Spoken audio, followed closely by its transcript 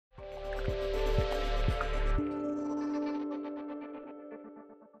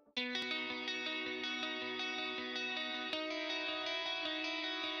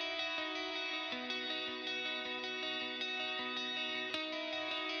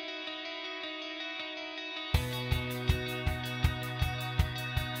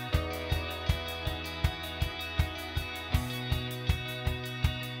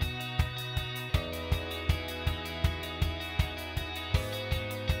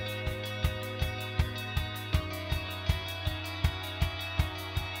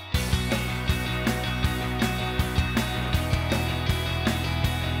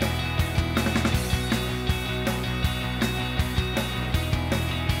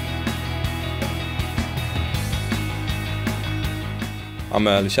I'm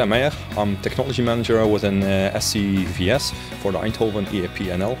Lucien Meijer. I'm technology manager within SCVS for the Eindhoven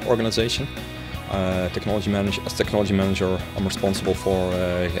EAP-NL organization. As technology manager, I'm responsible for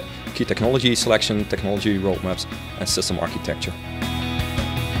key technology selection, technology roadmaps, and system architecture.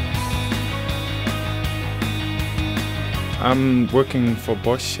 I'm working for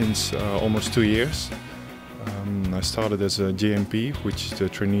Bosch since almost 2 years. I started as a GMP, which is the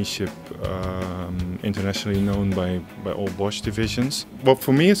traineeship internationally known by all Bosch divisions. What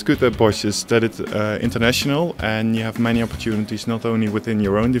for me is good at Bosch is that it's international and you have many opportunities not only within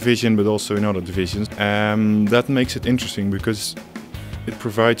your own division but also in other divisions. That makes it interesting because it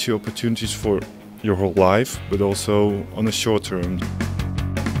provides you opportunities for your whole life but also on the short term.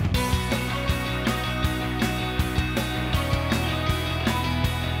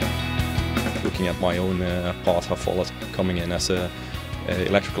 Looking at my own path I followed, coming in as an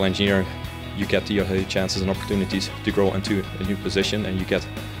electrical engineer, you get the chances and opportunities to grow into a new position, and you get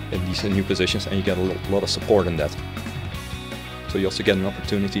in these new positions and you get a lot of support in that. So you also get an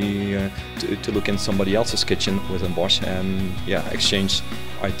opportunity to look in somebody else's kitchen within Bosch and exchange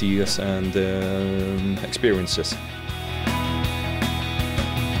ideas and experiences.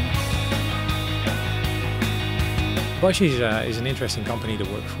 Bosch is an interesting company to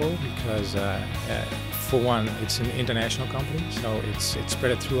work for because, for one, it's an international company, so it's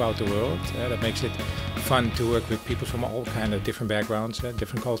spread throughout the world. That makes it fun to work with people from all kind of different backgrounds,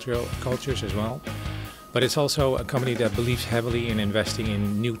 different cultures as well. But it's also a company that believes heavily in investing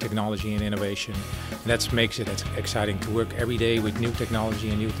in new technology and innovation. And that makes it exciting to work every day with new technology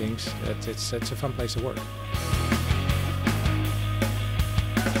and new things. It's a fun place to work.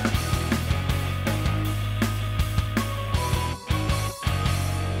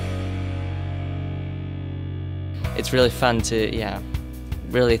 It's really fun to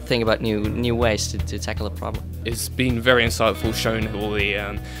really think about new ways to tackle a problem. It's been very insightful, showing all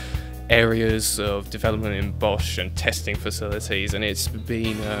the areas of development in Bosch and testing facilities, and it's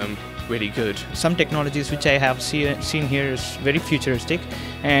been really good. Some technologies which I have seen here is very futuristic,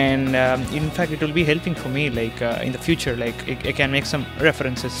 and in fact it will be helping for me like in the future, like I can make some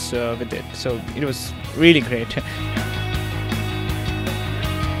references with it. So it was really great.